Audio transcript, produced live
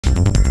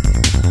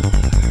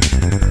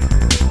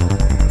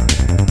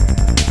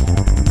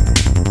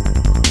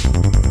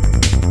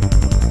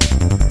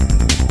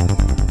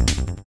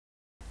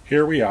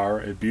Here we are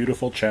at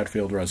beautiful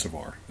Chatfield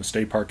Reservoir, a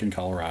state park in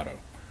Colorado.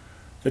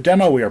 The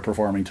demo we are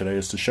performing today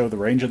is to show the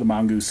range of the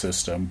Mongoose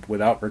system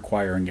without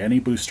requiring any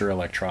booster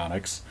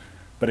electronics,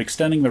 but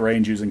extending the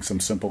range using some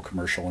simple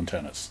commercial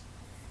antennas.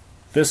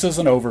 This is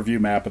an overview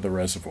map of the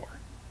reservoir.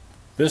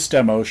 This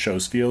demo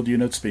shows field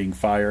units being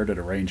fired at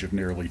a range of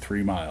nearly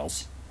 3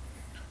 miles.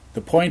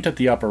 The point at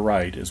the upper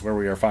right is where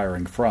we are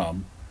firing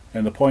from,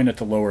 and the point at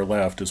the lower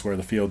left is where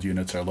the field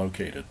units are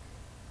located.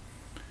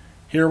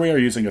 Here we are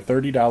using a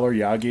 $30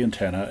 Yagi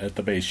antenna at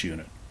the base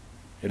unit.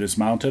 It is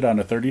mounted on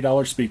a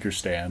 $30 speaker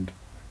stand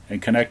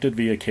and connected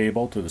via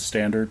cable to the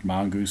standard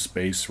Mongoose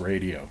base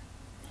radio.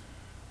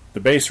 The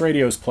base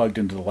radio is plugged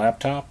into the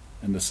laptop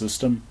and the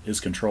system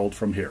is controlled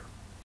from here.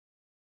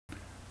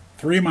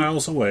 3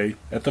 miles away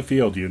at the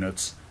field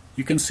units,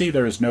 you can see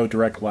there is no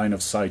direct line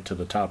of sight to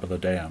the top of the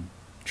dam.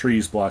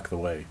 Trees block the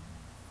way.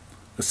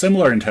 A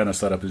similar antenna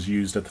setup is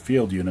used at the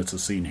field units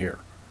as seen here.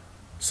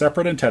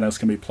 Separate antennas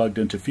can be plugged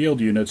into field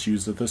units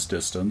used at this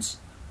distance,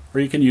 or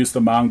you can use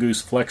the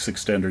Mongoose Flex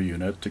Extender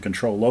unit to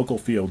control local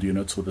field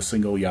units with a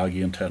single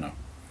Yagi antenna.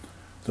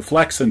 The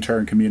Flex in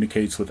turn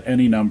communicates with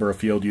any number of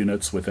field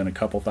units within a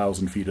couple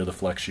thousand feet of the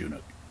Flex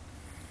unit.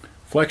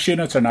 Flex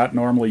units are not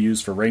normally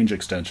used for range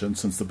extension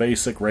since the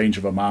basic range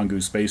of a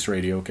Mongoose base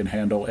radio can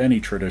handle any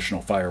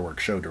traditional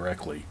fireworks show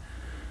directly.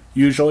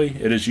 Usually,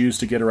 it is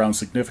used to get around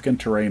significant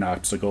terrain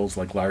obstacles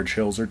like large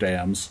hills or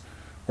dams,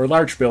 or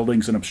large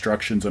buildings and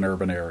obstructions in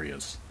urban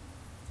areas.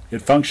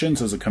 It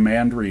functions as a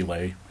command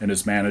relay and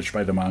is managed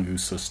by the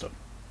Mongoose system.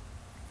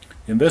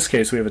 In this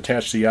case, we have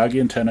attached the Yagi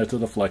antenna to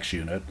the Flex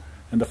unit,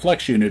 and the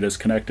Flex unit is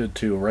connected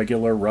to a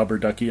regular rubber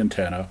ducky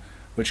antenna,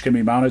 which can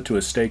be mounted to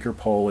a stake or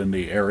pole in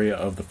the area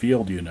of the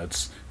field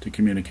units to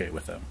communicate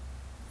with them.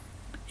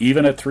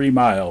 Even at 3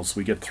 miles,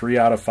 we get 3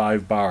 out of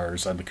 5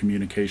 bars on the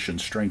communication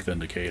strength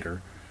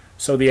indicator,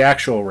 so the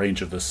actual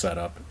range of this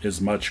setup is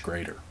much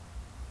greater.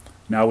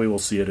 Now we will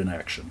see it in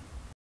action.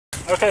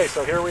 Okay,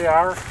 so here we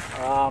are.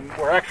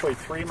 We're actually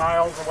 3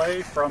 miles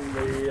away from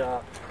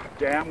the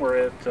dam.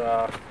 We're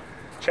at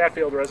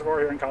Chatfield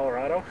Reservoir here in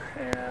Colorado,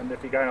 and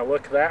if you kind of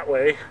look that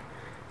way,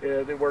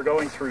 we're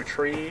going through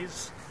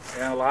trees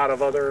and a lot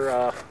of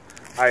other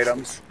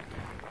items.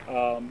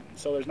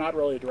 So there's not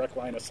really a direct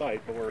line of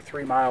sight, but we're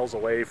 3 miles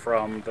away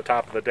from the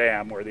top of the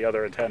dam where the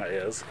other antenna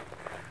is.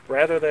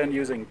 Rather than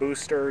using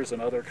boosters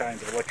and other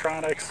kinds of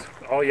electronics,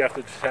 all you have to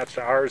attach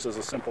to ours is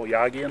a simple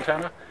Yagi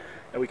antenna,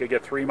 and we could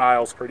get 3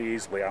 miles pretty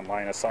easily on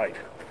line of sight.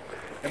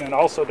 And then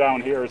also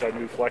down here is our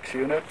new Flex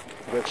unit,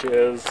 which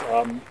is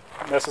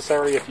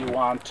necessary if you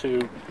want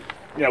to,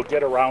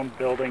 get around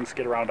buildings,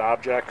 get around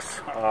objects.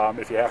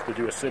 If you have to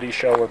do a city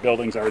show where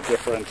buildings are at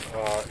different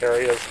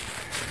areas,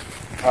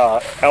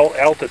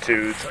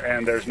 altitudes,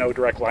 and there's no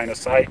direct line of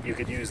sight, you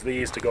could use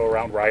these to go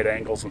around right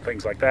angles and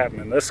things like that. And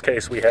in this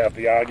case, we have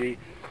the Yagi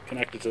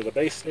connected to the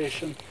base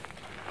station.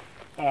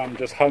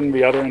 Just hung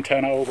the other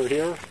antenna over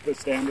here, the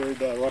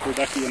standard rubber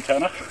ducky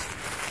antenna.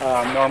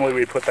 Normally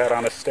we put that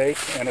on a stake,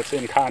 and it's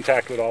in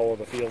contact with all of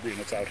the field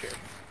units out here.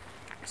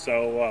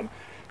 So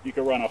you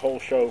can run a whole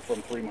show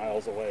from 3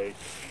 miles away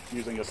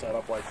using a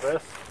setup like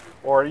this.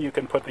 Or you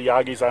can put the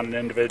Yagis on an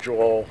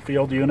individual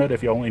field unit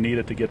if you only need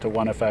it to get to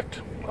one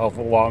effect of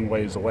a long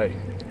ways away.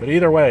 But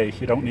either way,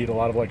 you don't need a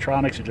lot of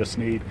electronics, you just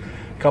need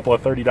a couple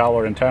of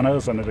 $30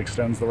 antennas, and it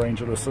extends the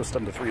range of the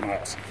system to 3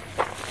 miles.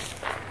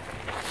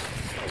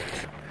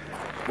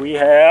 We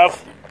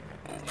have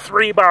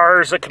 3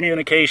 bars of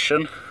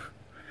communication.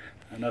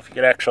 I don't know if you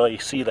can actually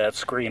see that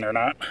screen or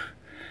not,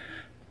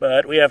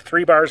 but we have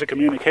 3 bars of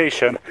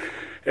communication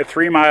at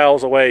 3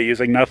 miles away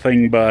using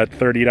nothing but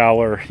 $30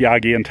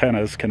 Yagi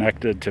antennas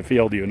connected to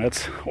field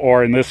units,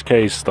 or in this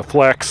case the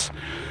Flex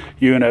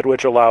unit,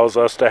 which allows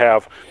us to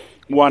have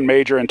one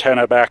major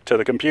antenna back to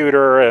the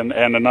computer and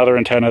another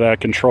antenna that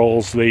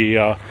controls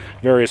the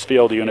various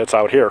field units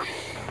out here.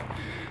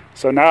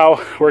 So now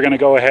we're going to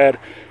go ahead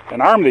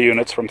and arm the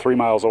units from 3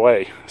 miles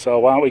away. So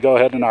why don't we go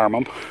ahead and arm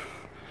them.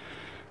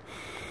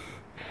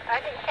 I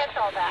didn't catch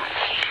all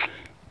that.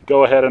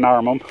 Go ahead and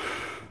arm them.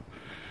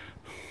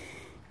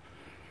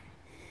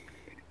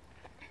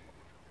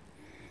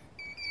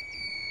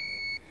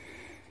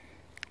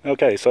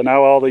 Okay, so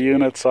now all the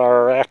units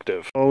are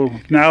active. So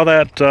now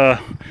that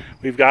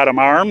we've got them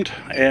armed,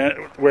 and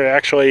we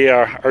actually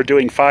are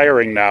doing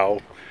firing now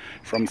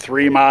from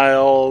 3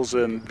 miles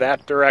in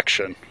that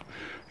direction,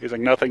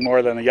 using nothing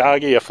more than a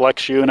Yagi, a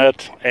Flex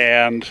unit,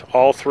 and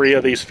all 3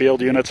 of these field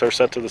units are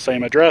set to the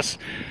same address,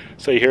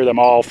 so you hear them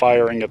all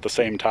firing at the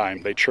same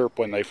time. They chirp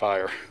when they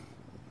fire.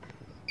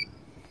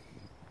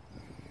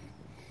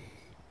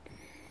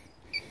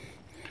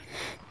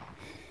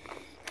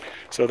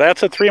 So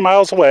that's at 3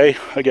 miles away,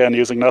 again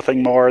using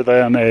nothing more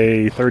than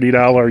a $30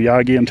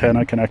 Yagi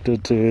antenna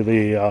connected to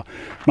the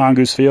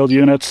Mongoose field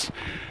units.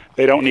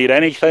 They don't need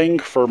anything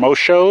for most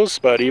shows,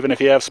 but even if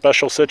you have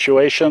special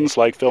situations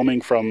like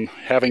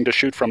having to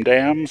shoot from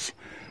dams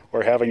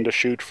or having to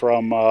shoot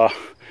from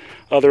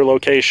other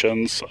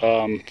locations,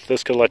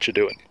 this could let you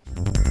do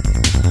it.